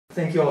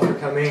Thank you all for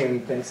coming,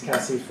 and thanks,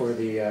 Cassie, for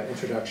the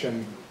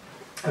introduction.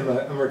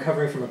 I'm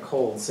recovering from a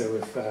cold, so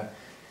if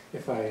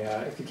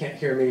you can't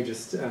hear me,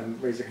 just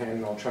raise your hand,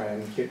 and I'll try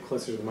and get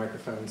closer to the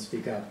microphone and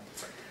speak up.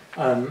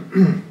 I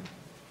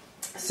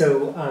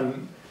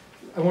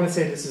want to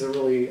say this is a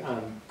really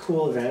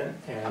cool event,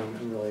 and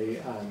I'm really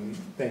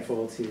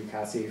thankful to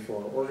Cassie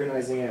for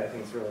organizing it. I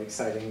think it's really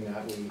exciting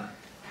that we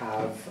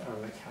have,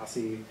 that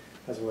Cassie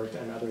has worked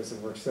and others have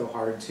worked so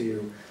hard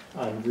to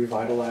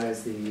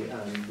revitalize the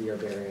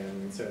herbarium.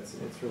 And so it's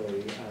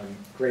really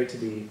great to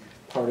be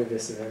part of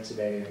this event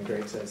today and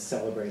great to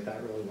celebrate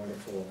that really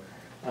wonderful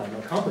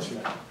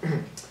accomplishment. All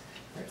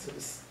right, so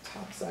this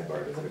top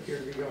sidebar doesn't appear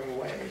to be going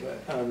away, but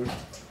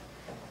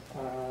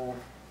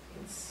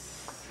let's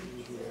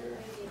see here.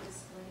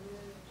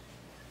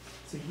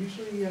 So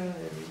usually, maybe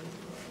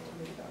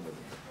that would.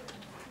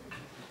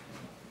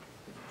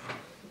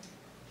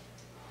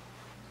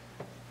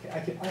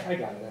 Okay, I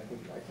got it. I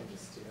can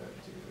just do it.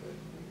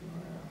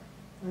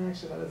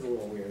 Actually, that is a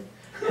little weird.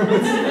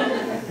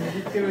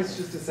 Give us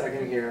just a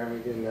second here, and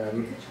we can. You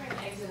can try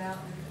and exit out.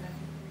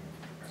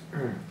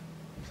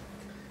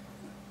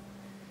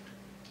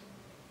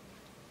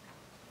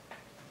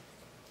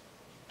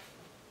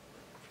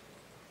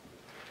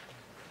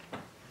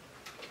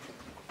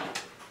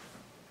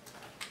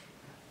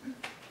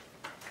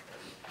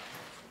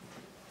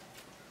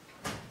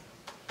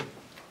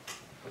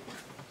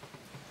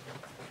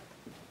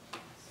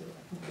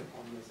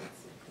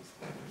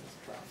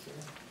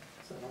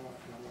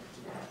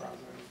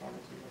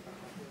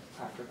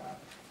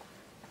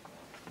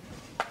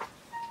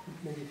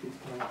 Maybe if you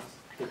can just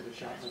give it a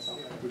shot myself,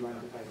 do you mind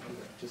if I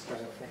just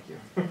start out? Thank you.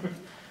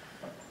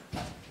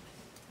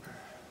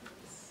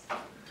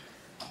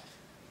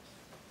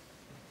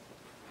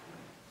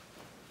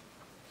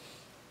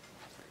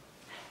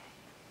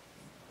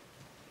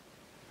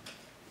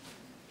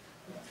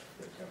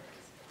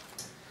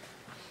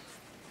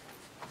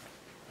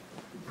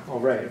 All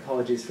right,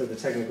 apologies for the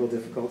technical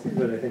difficulties,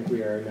 but I think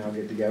we are now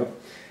good to go.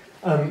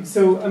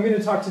 So I'm going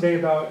to talk today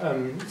about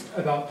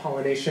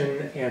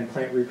pollination and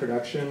plant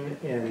reproduction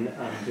in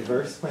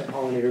diverse plant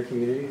pollinator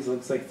communities. It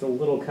looks like it's a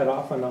little cut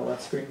off on the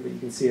left screen, but you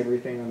can see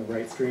everything on the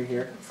right screen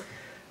here.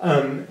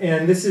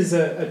 And this is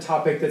a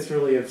topic that's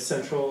really of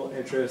central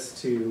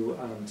interest to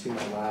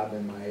my lab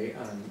and my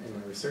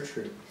research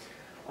group.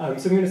 So I'm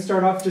going to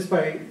start off just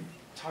by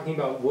talking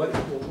about what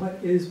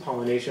is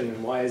pollination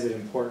and why is it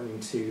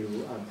important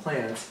to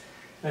plants.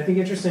 And I think,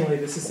 interestingly,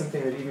 this is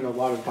something that even a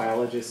lot of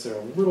biologists are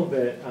a little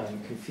bit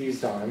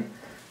confused on,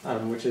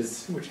 which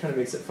kind of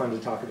makes it fun to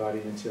talk about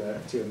even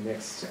to a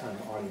mixed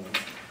audience.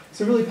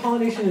 So really,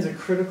 pollination is a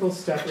critical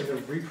step in the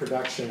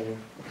reproduction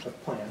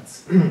of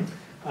plants.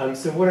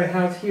 So what I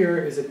have here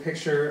is a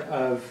picture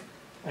of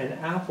an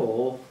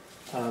apple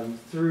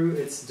through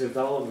its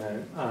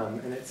development,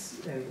 and it's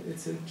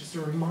just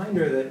a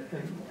reminder that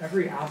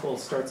every apple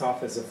starts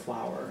off as a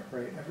flower,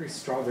 right? Every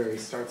strawberry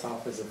starts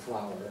off as a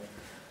flower.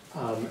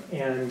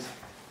 And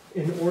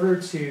in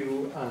order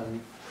to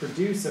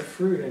produce a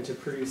fruit and to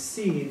produce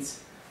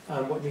seeds,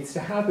 what needs to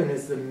happen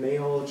is the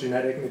male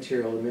genetic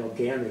material, the male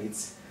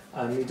gametes,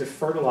 need to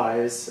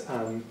fertilize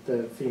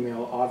the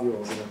female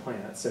ovules in the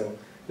plant. So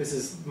this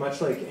is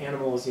much like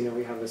animals,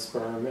 we have a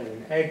sperm and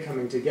an egg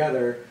coming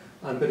together,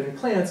 but in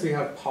plants we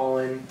have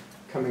pollen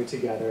coming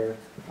together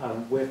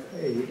with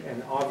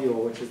an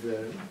ovule, which is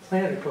the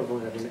plant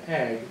equivalent of an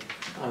egg.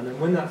 And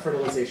when that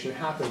fertilization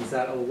happens,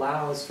 that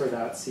allows for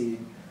that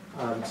seed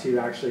to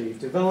actually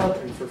develop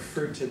and for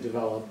fruit to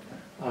develop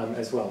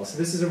as well. So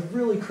this is a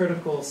really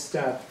critical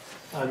step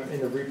in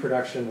the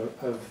reproduction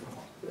of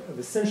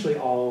essentially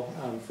all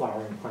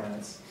flowering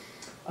plants.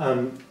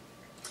 And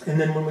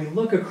then when we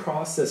look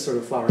across this sort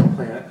of flowering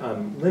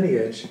plant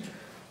lineage,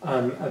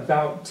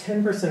 about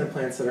 10% of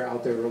plants that are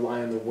out there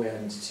rely on the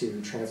wind to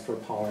transfer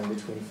pollen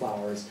between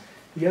flowers.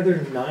 The other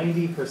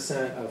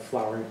 90% of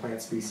flowering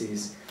plant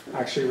species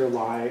actually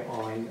rely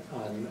on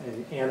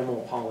an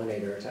animal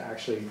pollinator to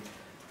actually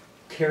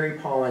carry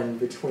pollen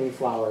between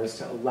flowers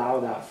to allow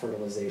that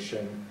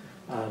fertilization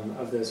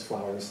of those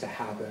flowers to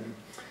happen.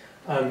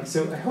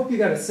 So I hope you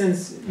got a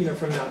sense,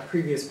 from that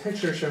previous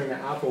picture showing the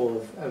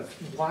apple of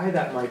why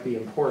that might be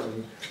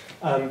important.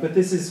 But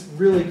this is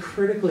really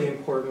critically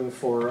important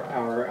for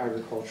our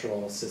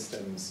agricultural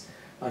systems.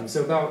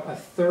 So about a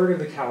third of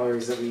the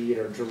calories that we eat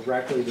are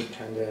directly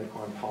dependent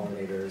on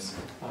pollinators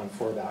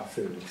for that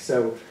food.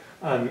 So,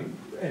 and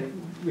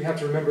we have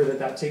to remember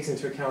that takes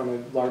into account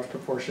a large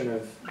proportion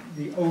of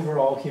the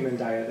overall human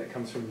diet that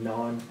comes from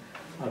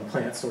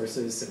non-plant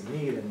sources, so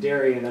meat and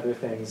dairy and other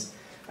things.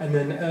 And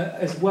then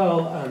as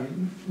well,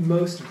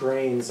 most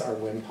grains are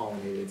wind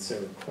pollinated,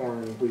 so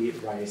corn, wheat,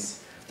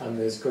 rice,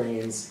 those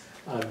grains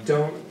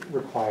don't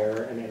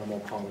require an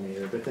animal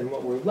pollinator. But then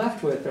what we're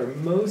left with are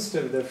most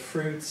of the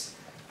fruits,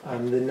 the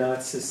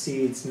nuts, the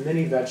seeds,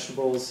 many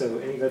vegetables, so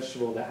any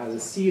vegetable that has a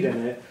seed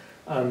in it,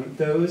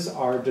 those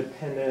are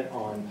dependent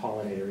on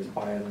pollinators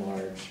by and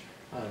large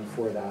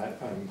for that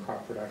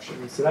crop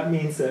production. So that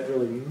means that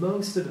really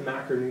most of the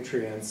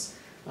macronutrients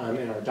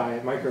in our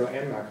diet, micro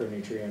and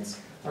macronutrients,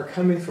 are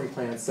coming from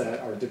plants that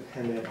are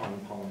dependent on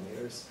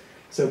pollinators.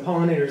 So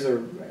pollinators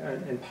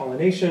and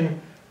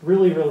pollination,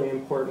 really, really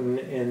important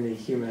in the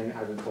human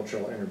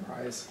agricultural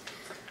enterprise.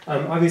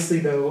 Obviously,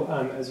 though,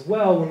 as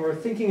well, when we're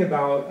thinking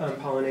about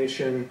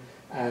pollination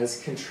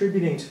as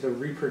contributing to the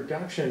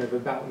reproduction of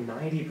about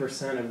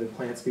 90% of the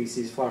plant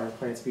species, flowering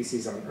plant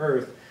species on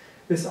Earth,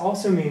 this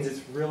also means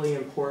it's really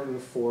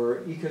important for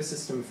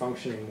ecosystem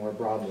functioning more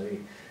broadly.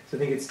 So I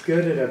think it's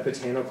good at a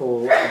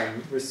botanical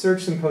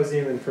research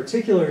symposium in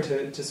particular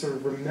to sort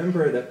of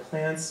remember that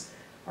plants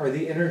are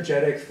the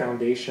energetic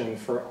foundation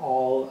for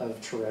all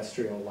of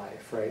terrestrial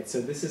life, right?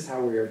 So this is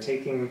how we are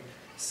taking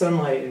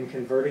sunlight and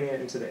converting it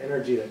into the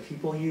energy that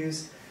people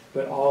use,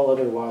 but all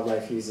other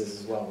wildlife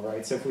uses as well,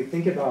 right? So if we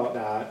think about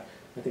that,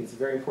 I think it's a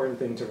very important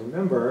thing to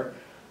remember.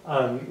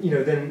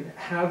 Then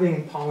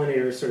having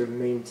pollinators sort of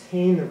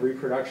maintain the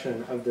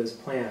reproduction of those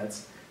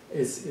plants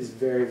is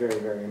very, very,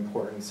 very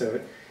important.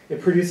 So it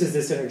produces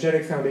this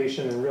energetic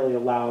foundation and really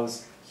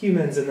allows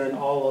humans and then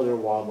all other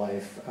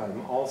wildlife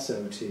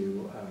also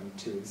to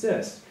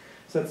exist.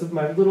 So that's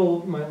my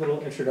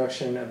little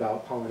introduction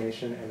about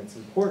pollination and its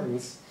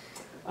importance.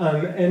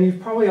 And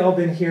you've probably all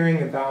been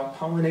hearing about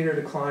pollinator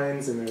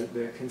declines and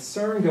the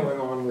concern going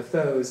on with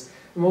those.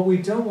 And what we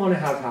don't want to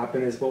have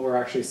happen is what we're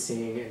actually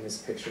seeing in this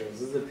picture.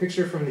 This is a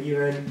picture from the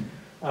UN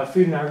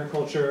Food and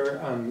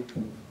Agriculture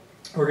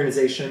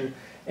Organization,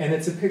 and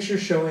it's a picture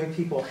showing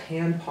people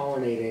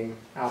hand-pollinating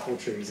apple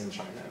trees in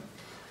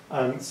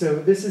China. So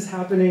this is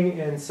happening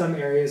in some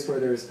areas where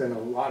there's been a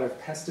lot of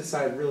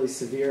pesticide, really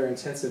severe,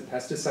 intensive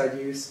pesticide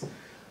use,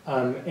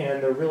 and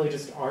there really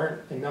just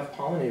aren't enough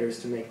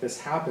pollinators to make this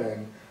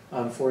happen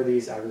for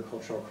these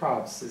agricultural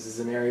crops. This is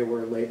an area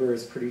where labor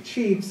is pretty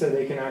cheap, so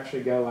they can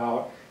actually go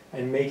out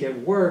and make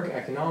it work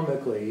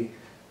economically,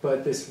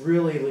 but this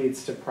really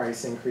leads to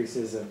price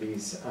increases of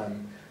these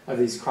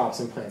crops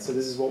and plants. So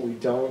this is what we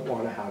don't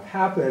want to have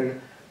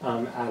happen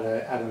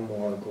at a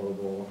more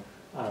global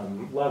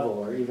level,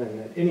 or even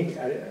at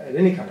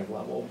any kind of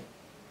level.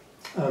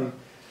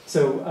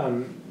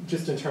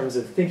 Just in terms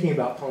of thinking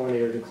about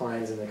pollinator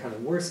declines in the kind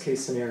of worst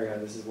case scenario,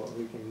 this is what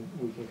we can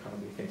kind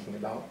of be thinking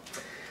about.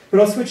 But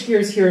I'll switch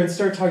gears here and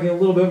start talking a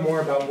little bit more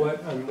about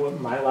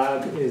what my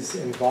lab is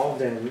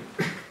involved in.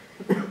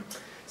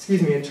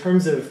 Excuse me, in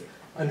terms of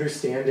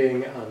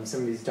understanding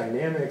some of these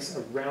dynamics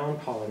around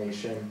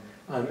pollination,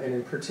 and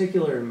in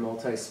particular in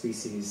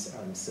multi-species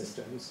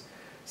systems.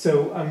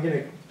 So I'm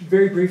going to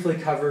very briefly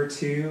cover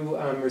two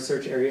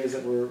research areas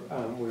that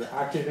we're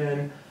active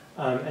in,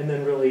 and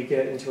then really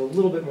get into a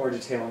little bit more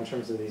detail in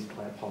terms of these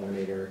plant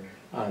pollinator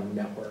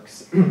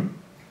networks.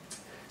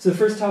 So the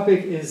first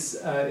topic is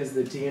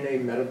the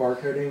DNA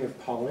metabarcoding of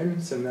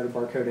pollen. So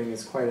metabarcoding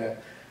is quite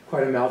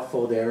a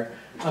mouthful there.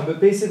 But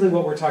basically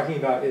what we're talking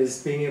about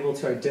is being able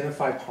to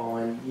identify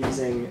pollen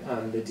using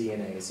the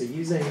DNA. So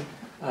using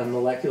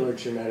molecular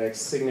genetics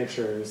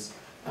signatures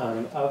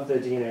of the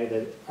DNA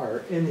that are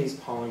in these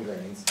pollen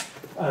grains.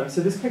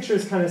 So this picture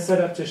is kind of set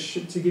up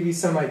to give you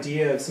some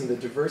idea of some of the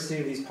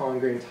diversity of these pollen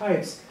grain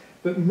types,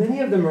 but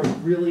many of them are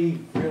really,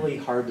 really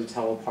hard to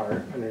tell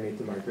apart underneath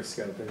the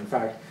microscope. And in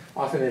fact,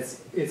 often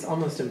it's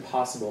almost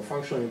impossible,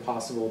 functionally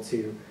impossible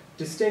to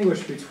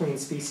distinguish between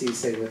species,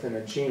 say within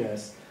a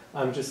genus,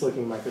 just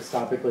looking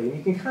microscopically. And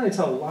you can kind of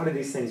tell a lot of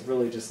these things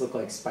really just look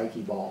like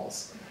spiky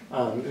balls.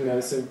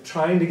 So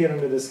trying to get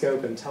under the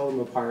scope and tell them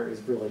apart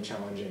is really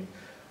challenging.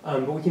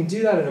 But we can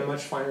do that in a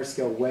much finer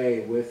scale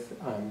way with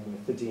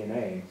the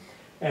DNA.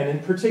 And in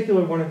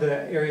particular, one of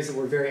the areas that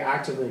we're very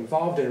actively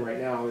involved in right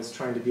now is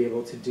trying to be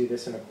able to do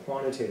this in a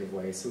quantitative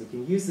way. So we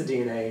can use the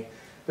DNA,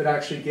 but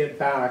actually get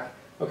back,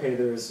 okay,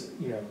 there's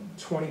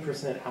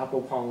 20%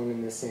 apple pollen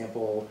in this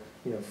sample,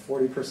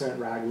 40%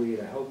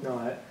 ragweed, I hope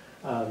not,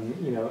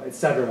 et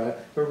cetera,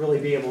 but really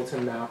be able to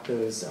map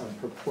those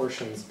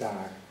proportions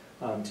back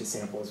to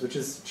samples, which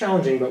is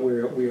challenging, but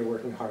we are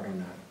working hard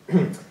on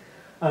that.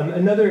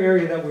 Another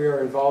area that we are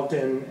involved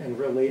in, and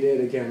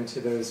related again to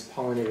those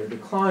pollinator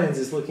declines,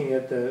 is looking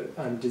at the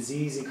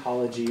disease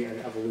ecology and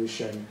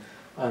evolution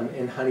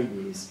in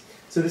honeybees.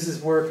 So this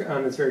is work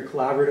that's very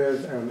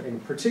collaborative,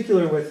 in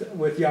particular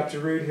with Jaap de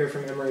Rood here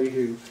from Emory,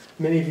 who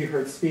many of you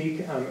heard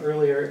speak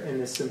earlier in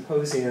this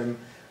symposium,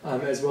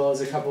 as well as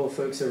a couple of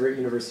folks over at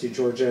University of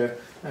Georgia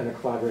and a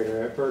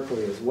collaborator at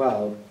Berkeley as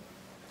well.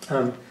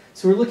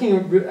 So we're looking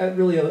at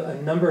really a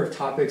number of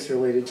topics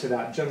related to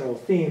that general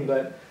theme,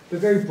 but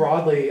very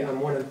broadly,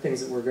 one of the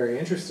things that we're very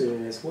interested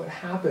in is what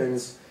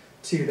happens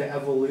to the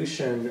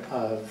evolution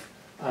of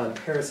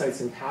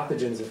parasites and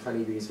pathogens of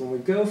honeybees. When we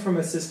go from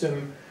a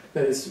system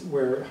that is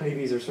where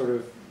honeybees are sort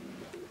of,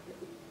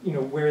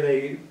 where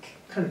they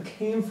kind of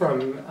came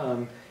from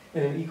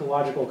in an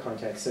ecological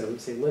context, so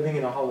say living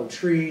in a hollow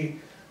tree,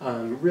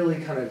 really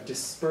kind of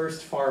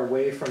dispersed far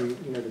away from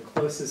the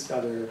closest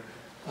other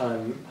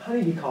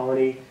honeybee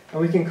colony,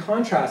 and we can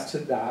contrast to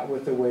that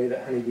with the way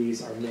that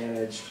honeybees are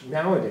managed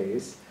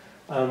nowadays,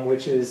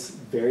 which is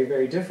very,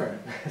 very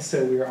different.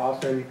 So we are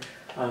often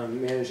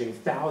managing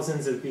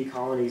thousands of bee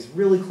colonies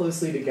really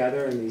closely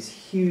together in these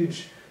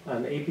huge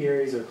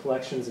apiaries or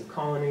collections of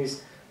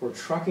colonies, We're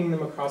trucking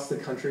them across the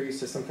country,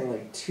 so something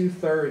like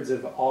 2/3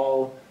 of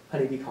all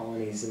honeybee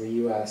colonies in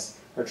the US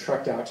are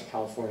trucked out to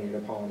California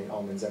to pollinate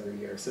almonds every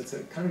year. So it's a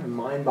kind of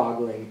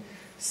mind-boggling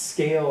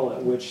scale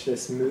at which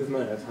this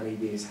movement of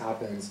honeybees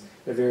happens,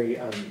 a very,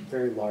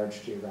 very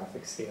large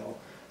geographic scale.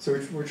 So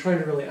we're trying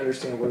to really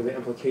understand what are the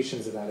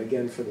implications of that,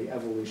 again, for the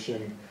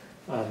evolution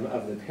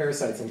of the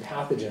parasites and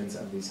pathogens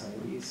of these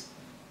honeybees.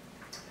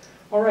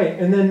 All right,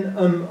 and then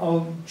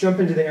I'll jump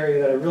into the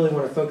area that I really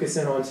want to focus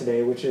in on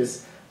today, which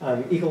is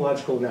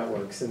ecological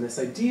networks. And this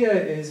idea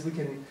is we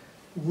can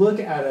look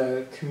at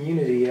a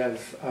community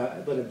of,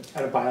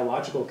 at a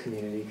biological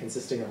community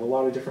consisting of a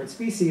lot of different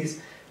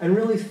species and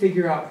really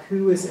figure out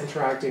who is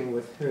interacting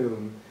with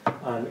whom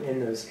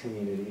in those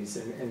communities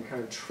and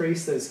kind of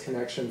trace those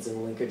connections and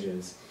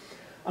linkages.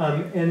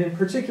 And in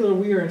particular,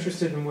 we are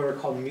interested in what are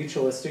called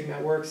mutualistic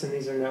networks, and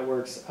these are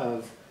networks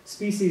of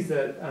species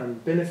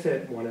that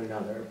benefit one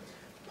another.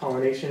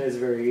 Pollination is a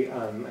very,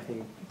 I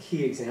think,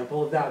 key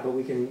example of that, but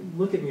we can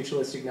look at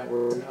mutualistic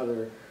networks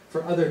and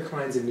for other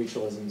kinds of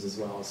mutualisms as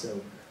well. So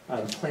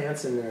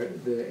plants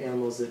and the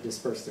animals that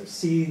disperse their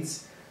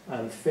seeds,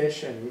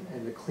 fish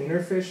and the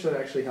cleaner fish that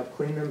actually help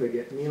clean them but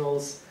get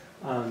meals,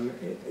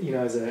 you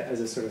know, as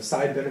a sort of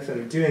side benefit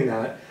of doing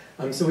that.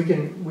 So we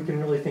can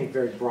really think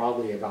very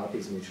broadly about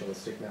these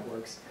mutualistic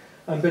networks.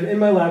 But in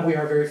my lab, we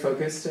are very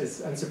focused,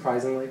 as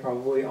unsurprisingly,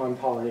 probably on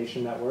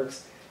pollination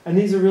networks. And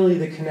these are really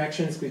the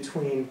connections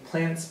between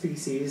plant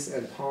species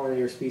and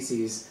pollinator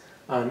species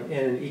in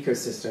an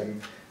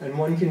ecosystem. And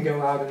one can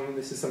go out, and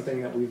this is something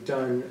that we've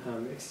done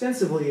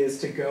extensively, is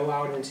to go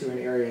out into an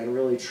area and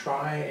really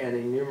try and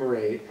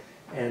enumerate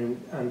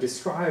and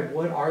describe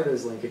what are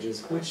those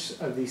linkages, which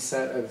of these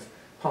set of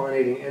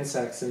pollinating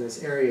insects in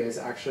this area is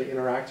actually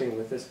interacting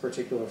with this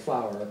particular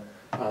flower,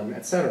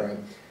 et cetera.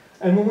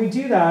 And when we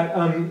do that,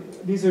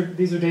 these are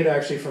data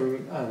actually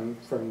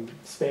from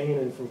Spain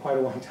and from quite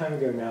a long time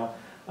ago now,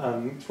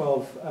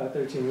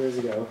 13 years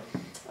ago.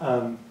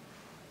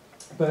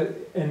 But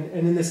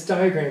in this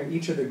diagram,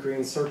 each of the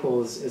green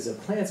circles is a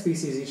plant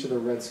species, each of the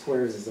red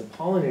squares is a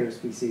pollinator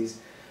species.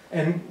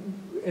 And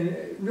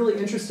really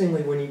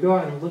interestingly, when you go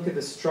out and look at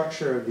the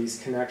structure of these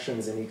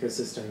connections in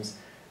ecosystems,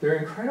 they're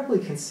incredibly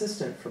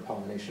consistent for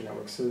pollination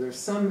networks. So there's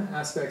some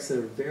aspects that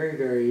are very,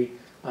 very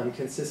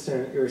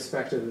consistent,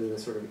 irrespective of the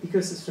sort of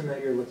ecosystem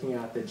that you're looking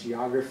at, the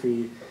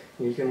geography.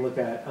 You can look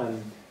at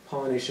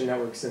pollination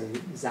networks in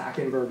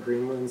Zackenberg,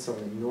 Greenland, so on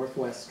the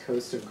northwest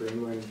coast of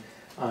Greenland.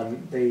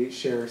 They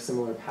share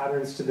similar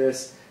patterns to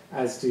this,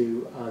 as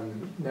do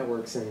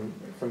networks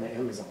from the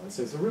Amazon.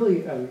 So it's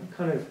really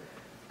kind of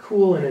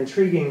cool and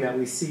intriguing that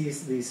we see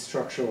these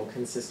structural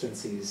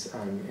consistencies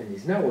in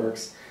these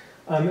networks.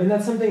 And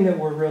that's something that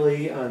we're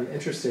really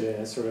interested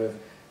in, is sort of,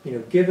 you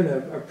know, given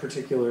a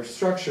particular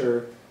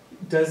structure,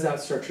 does that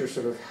structure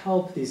sort of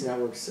help these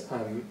networks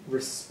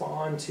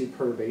respond to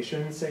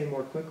perturbation, say,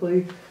 more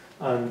quickly?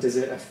 Does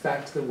it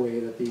affect the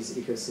way that these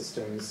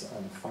ecosystems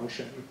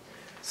function?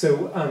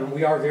 So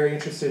we are very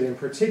interested in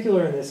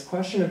particular in this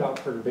question about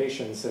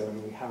perturbation. So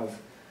when we have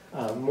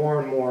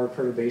more and more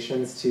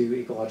perturbations to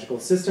ecological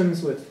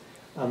systems with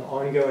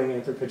ongoing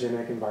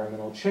anthropogenic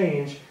environmental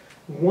change,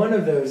 one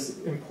of those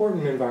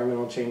important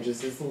environmental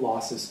changes is the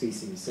loss of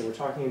species. So we're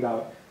talking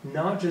about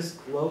not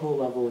just global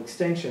level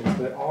extinctions,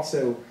 but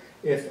also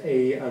if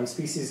a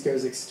species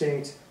goes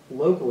extinct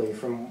locally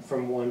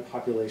from one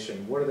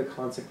population, what are the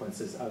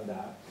consequences of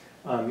that?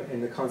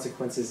 And the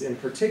consequences in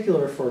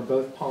particular for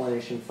both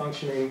pollination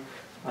functioning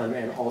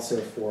and also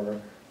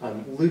for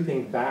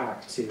looping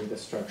back to the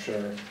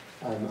structure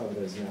of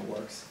those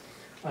networks.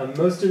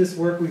 Most of this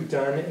work we've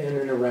done in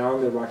and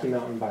around the Rocky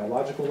Mountain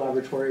Biological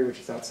Laboratory, which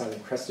is outside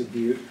of Crested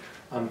Butte,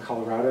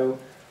 Colorado.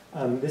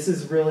 This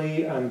is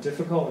really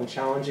difficult and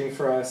challenging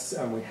for us.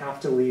 We have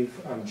to leave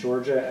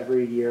Georgia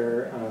every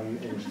year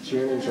in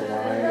June and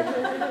July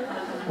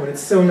when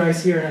it's so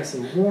nice here, nice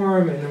and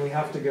warm, and then we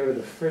have to go to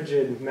the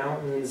frigid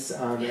mountains,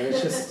 and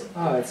it's just,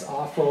 it's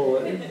awful.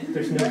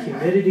 There's no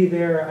humidity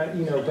there,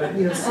 you know, but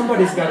you know,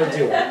 somebody's got to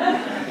do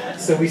it.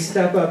 So we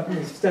stepped up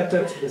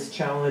to this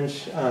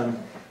challenge,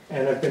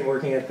 and I've been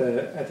working at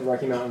the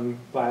Rocky Mountain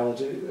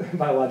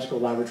Biological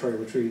Laboratory,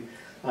 which we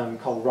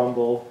call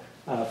Rumble,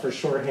 for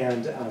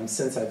shorthand,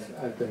 since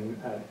I've been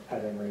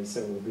at Emory.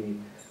 So we'll be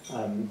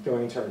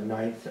going to our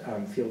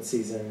 9th field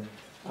season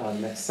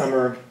next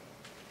summer,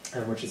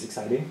 which is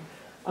exciting.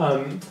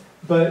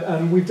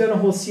 But we've done a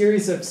whole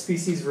series of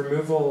species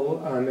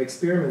removal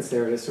experiments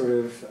there to sort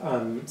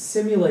of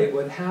simulate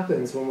what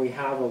happens when we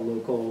have a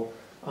local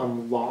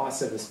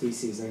loss of a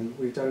species. And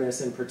we've done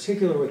this in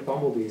particular with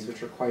bumblebees,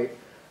 which are quite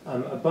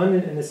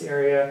abundant in this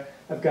area.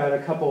 I've got a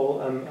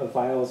couple of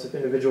vials with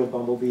individual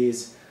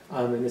bumblebees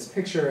in this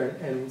picture,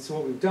 and so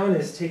what we've done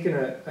is taken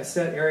a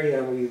set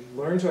area and we've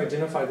learned to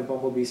identify the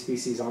bumblebee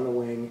species on the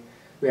wing.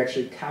 We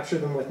actually capture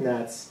them with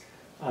nets.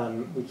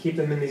 We keep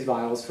them in these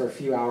vials for a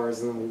few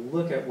hours, and then we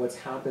look at what's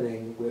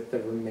happening with the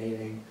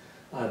remaining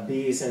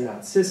bees in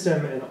that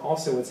system, and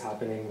also what's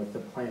happening with the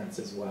plants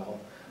as well.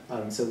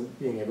 So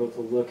being able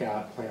to look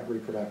at plant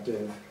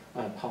reproductive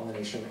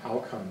pollination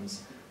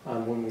outcomes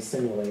when we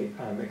simulate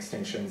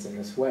extinctions in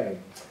this way.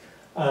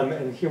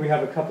 And here we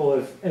have a couple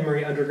of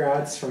Emory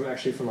undergrads from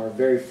our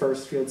very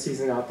first field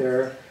season out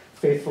there,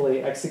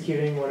 faithfully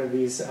executing one of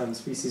these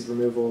species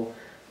removal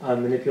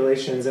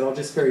manipulations. And I'll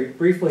just very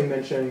briefly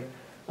mention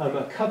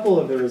a couple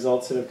of the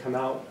results that have come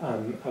out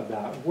of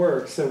that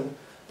work. So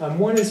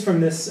one is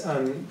from this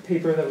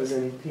paper that was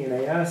in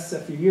PNAS a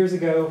few years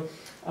ago.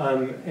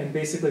 And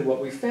basically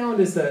what we found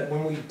is that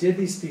when we did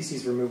these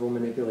species removal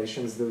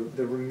manipulations,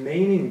 the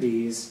remaining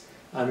bees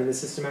in the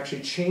system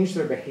actually changed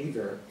their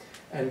behavior.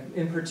 And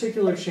in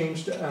particular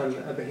changed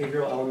a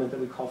behavioral element that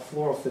we call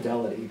floral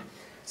fidelity.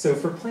 So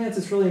for plants,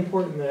 it's really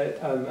important that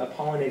a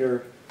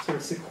pollinator sort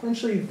of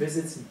sequentially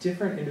visits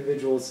different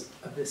individuals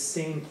of the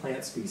same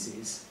plant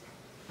species.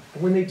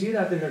 And when they do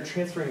that, then they're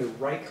transferring the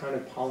right kind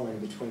of pollen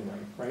between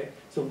them, right?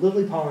 So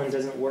lily pollen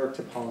doesn't work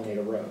to pollinate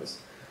a rose.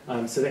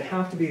 So they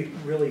have to be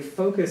really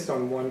focused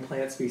on one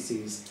plant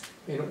species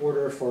in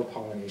order for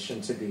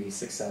pollination to be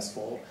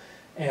successful.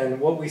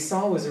 And what we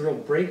saw was a real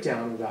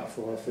breakdown of that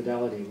floral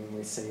fidelity when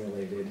we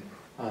simulated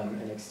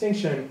an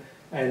extinction.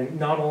 And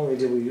not only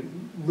did we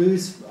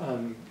lose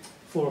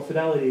floral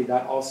fidelity,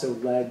 that also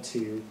led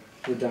to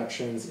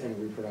reductions in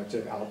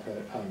reproductive output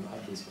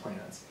of these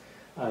plants.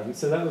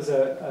 So that was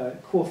a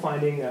cool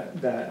finding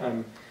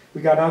that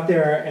we got out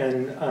there,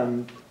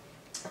 and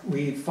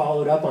we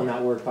followed up on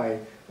that work by,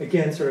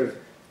 again, sort of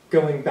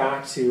going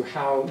back to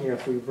how,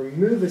 if we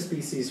remove a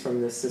species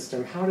from this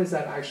system, how does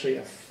that actually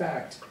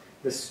affect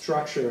the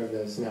structure of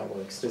those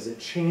networks? Does it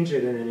change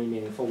it in any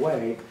meaningful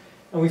way?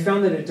 And we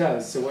found that it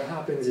does. So what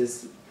happens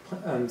is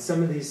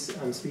some of these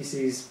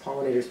species,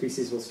 pollinator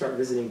species, will start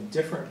visiting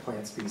different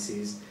plant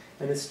species,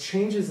 and this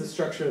changes the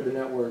structure of the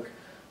network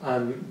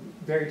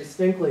very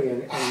distinctly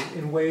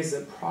in ways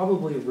that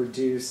probably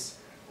reduce,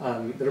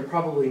 that are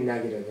probably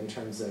negative in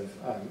terms of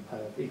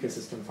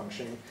ecosystem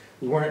functioning.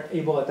 We weren't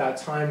able at that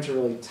time to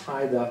really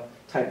tie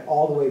it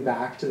all the way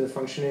back to the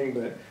functioning,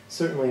 but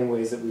certainly in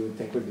ways that we would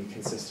think would be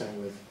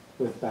consistent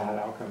with bad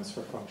outcomes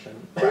for function.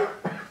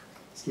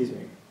 Excuse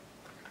me.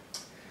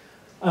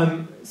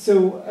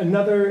 So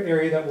another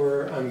area that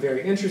we're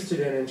very interested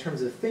in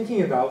terms of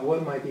thinking about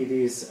what might be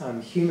these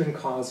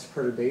human-caused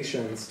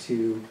perturbations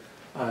to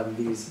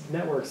these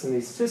networks and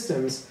these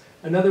systems,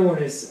 another one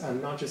is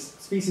not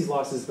just species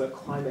losses, but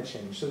climate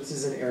change. So this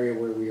is an area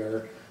where we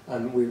are,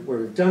 where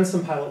we've done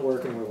some pilot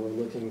work and where we're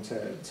looking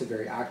to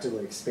very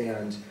actively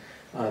expand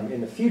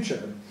in the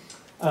future.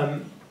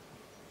 When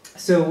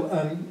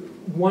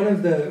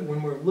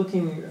we're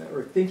looking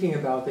or thinking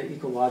about the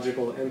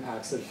ecological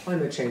impacts of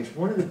climate change,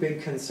 one of the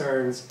big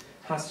concerns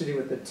has to do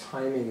with the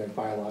timing of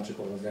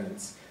biological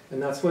events. And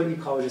that's what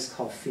ecologists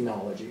call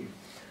phenology.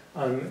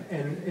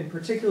 And in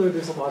particular,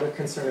 there's a lot of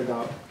concern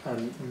about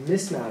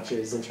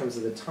mismatches in terms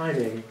of the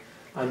timing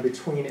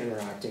between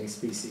interacting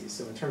species.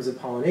 So in terms of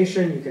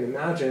pollination, you can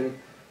imagine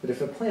that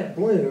if a plant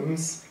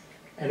blooms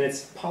and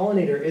its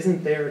pollinator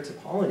isn't there to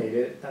pollinate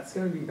it, that's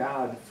going to be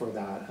bad for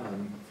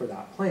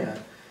that plant.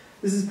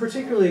 This is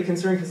particularly a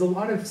concern because a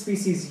lot of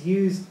species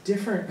use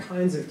different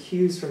kinds of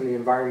cues from the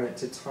environment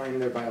to time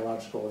their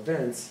biological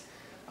events.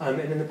 And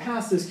in the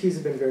past, those cues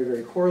have been very,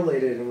 very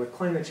correlated, and with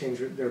climate change,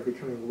 they're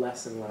becoming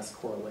less and less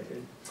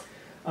correlated.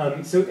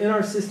 So in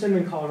our system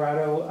in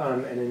Colorado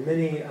and in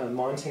many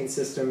montane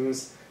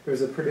systems,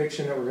 there's a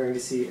prediction that we're going to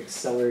see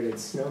accelerated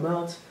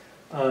snowmelt.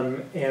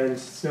 And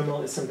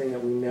snowmelt is something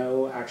that we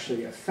know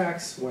actually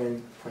affects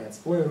when plants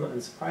bloom,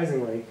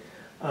 unsurprisingly.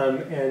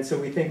 And so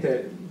we think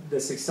that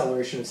this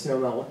acceleration of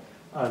snowmelt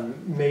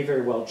may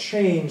very well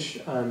change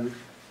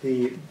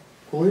the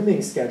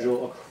blooming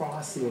schedule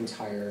across the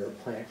entire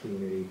plant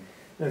community.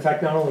 And in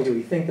fact, not only do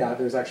we think that,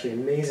 there's actually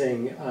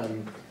amazing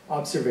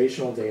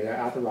observational data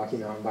at the Rocky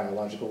Mountain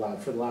Biological Lab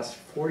for the last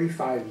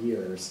 45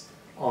 years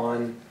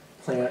on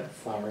plant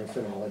flowering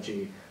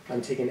phenology,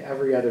 taken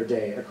every other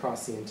day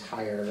across the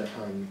entire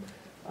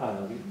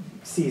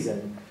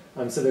season.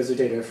 So those are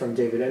data from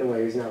David Inaugural,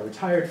 who's now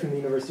retired from the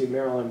University of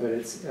Maryland, but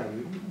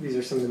these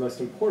are some of the most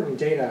important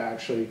data,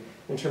 actually,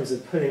 in terms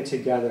of putting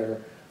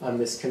together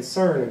this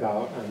concern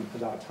about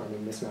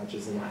timing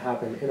mismatches, and that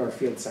happened in our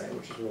field site,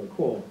 which is really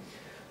cool.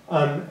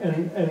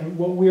 And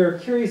what we're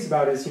curious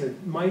about is,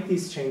 might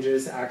these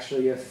changes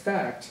actually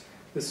affect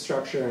the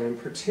structure and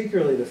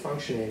particularly the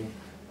functioning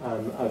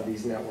of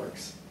these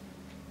networks?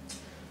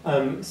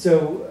 And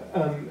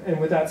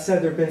with that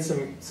said, there have been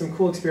some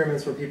cool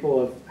experiments where people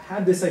have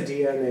had this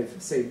idea and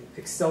they've, say,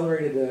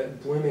 accelerated the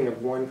blooming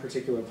of one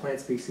particular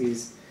plant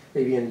species,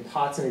 maybe in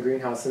pots in a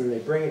greenhouse, and then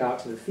they bring it out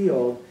to the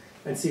field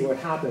and see what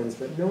happens.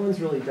 But no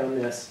one's really done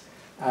this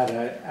at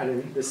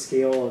the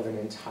scale of an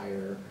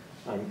entire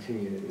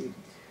community.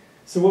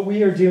 So what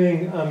we are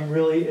doing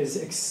really is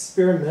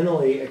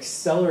experimentally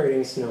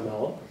accelerating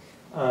snowmelt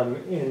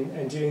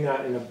and doing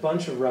that in a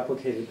bunch of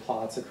replicated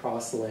plots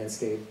across the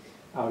landscape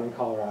out in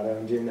Colorado,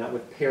 and doing that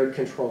with paired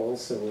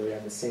controls, so where we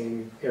have the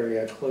same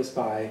area close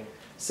by,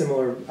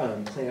 similar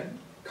plant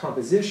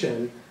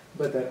composition,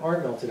 but that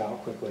aren't melted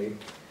out quickly.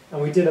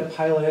 And we did a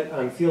pilot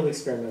field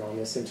experiment on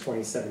this in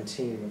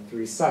 2017 with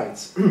 3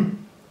 sites.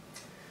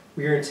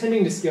 We are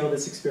intending to scale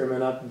this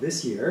experiment up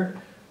this year,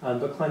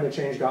 but climate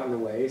change got in the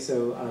way.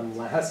 So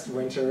last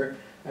winter,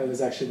 it was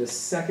actually the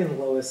second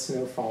lowest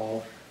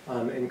snowfall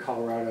in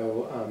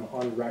Colorado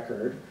on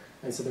record.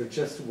 And so there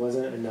just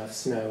wasn't enough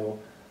snow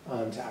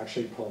to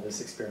actually pull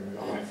this experiment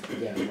off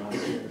again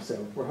last year.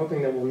 So we're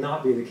hoping that will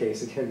not be the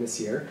case again this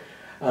year.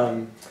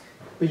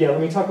 But yeah, let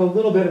me talk a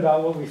little bit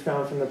about what we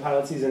found from the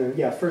pilot season. And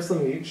yeah, first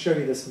let me show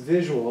you this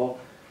visual.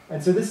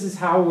 And so this is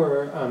how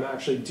we're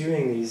actually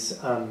doing these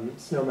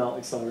snowmelt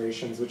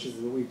accelerations, which is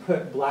that we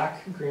put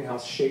black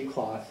greenhouse shade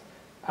cloth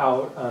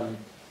out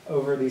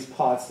over these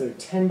plots. They're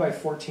 10 by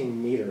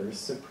 14 meters,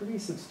 so pretty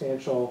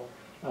substantial,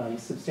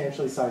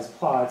 substantially sized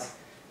plots.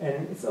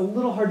 And it's a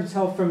little hard to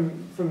tell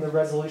from the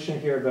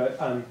resolution here, but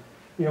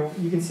you know,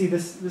 you can see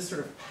this sort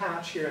of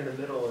patch here in the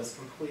middle is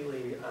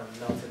completely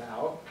melted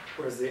out,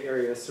 whereas the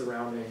area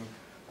surrounding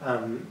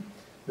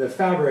the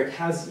fabric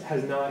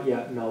has not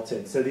yet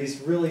melted. So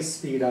these really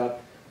speed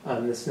up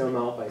the snow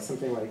melt by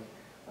something like,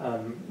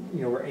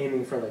 you know, we're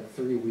aiming for like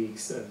 3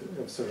 weeks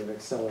of sort of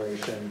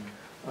acceleration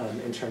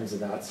in terms of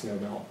that snow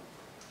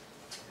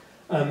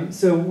melt.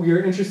 So we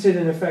are interested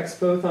in effects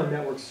both on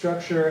network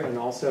structure and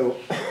also,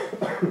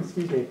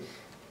 excuse me,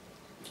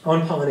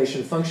 on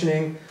pollination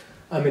functioning.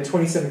 In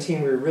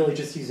 2017, we were really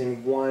just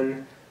using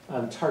one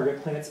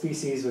target plant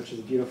species, which is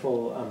a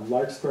beautiful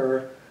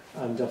larkspur,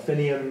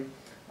 delphinium,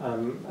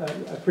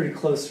 a pretty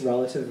close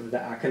relative of the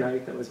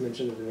aconite that was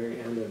mentioned at the very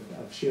end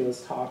of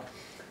Sheila's talk.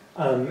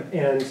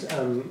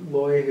 And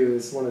Loy, who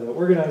is one of the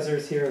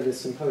organizers here of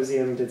this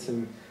symposium, did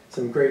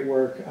some great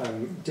work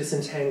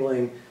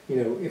disentangling, you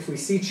know, if we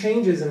see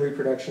changes in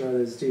reproduction, are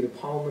those due to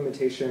pollen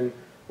limitation,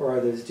 or are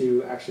those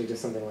due actually to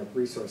something like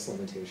resource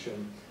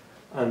limitation?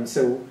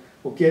 So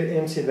we'll get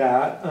into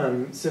that.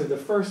 So the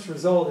first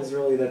result is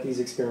really that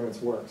these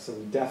experiments work. So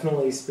we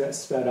definitely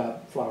sped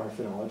up flower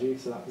phenology,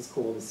 so that was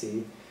cool to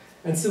see.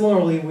 And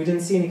similarly, we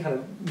didn't see any kind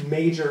of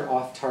major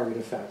off-target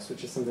effects,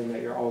 which is something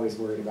that you're always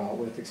worried about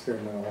with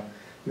experimental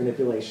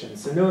manipulation.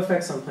 So no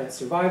effects on plant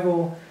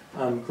survival,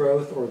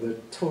 growth, or the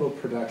total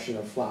production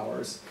of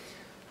flowers.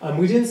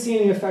 We didn't see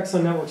any effects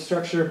on network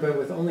structure, but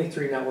with only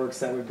 3 networks,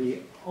 that would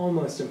be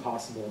almost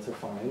impossible to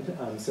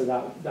find. So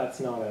that's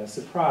not a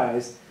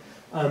surprise.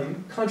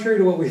 Contrary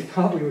to what we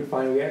thought we would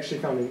find, we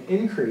actually found an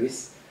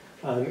increase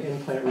in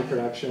plant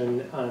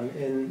reproduction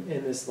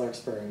in this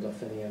larkspur and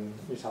Delphinium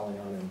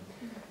nutalionum.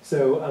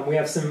 So we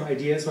have some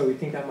ideas why we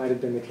think that might have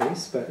been the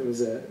case, but it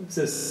was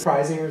a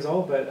surprising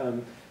result, but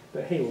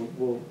hey,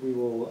 we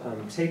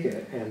will take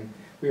it. And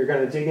we are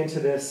going to dig into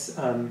this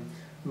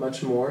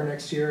much more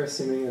next year,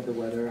 assuming that the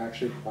weather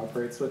actually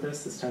cooperates with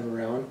us this time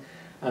around.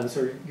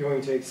 So we're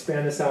going to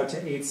expand this out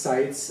to 8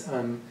 sites.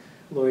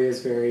 Loy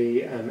is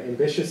very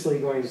ambitiously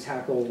going to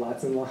tackle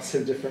lots and lots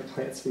of different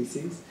plant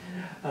species.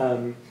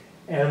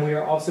 And we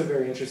are also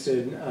very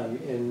interested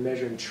in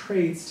measuring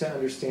traits to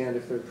understand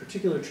if there are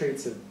particular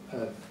traits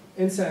of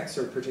insects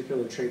or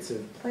particular traits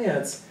of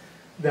plants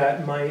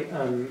that might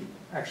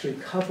actually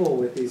couple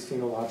with these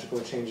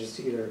phenological changes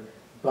to either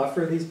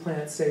buffer these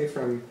plants, say,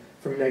 from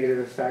negative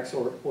effects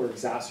or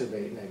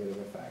exacerbate negative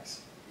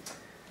effects.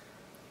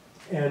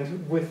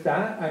 And with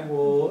that, I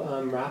will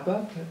wrap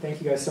up.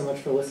 Thank you guys so much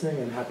for listening.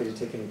 I'm happy to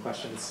take any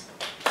questions.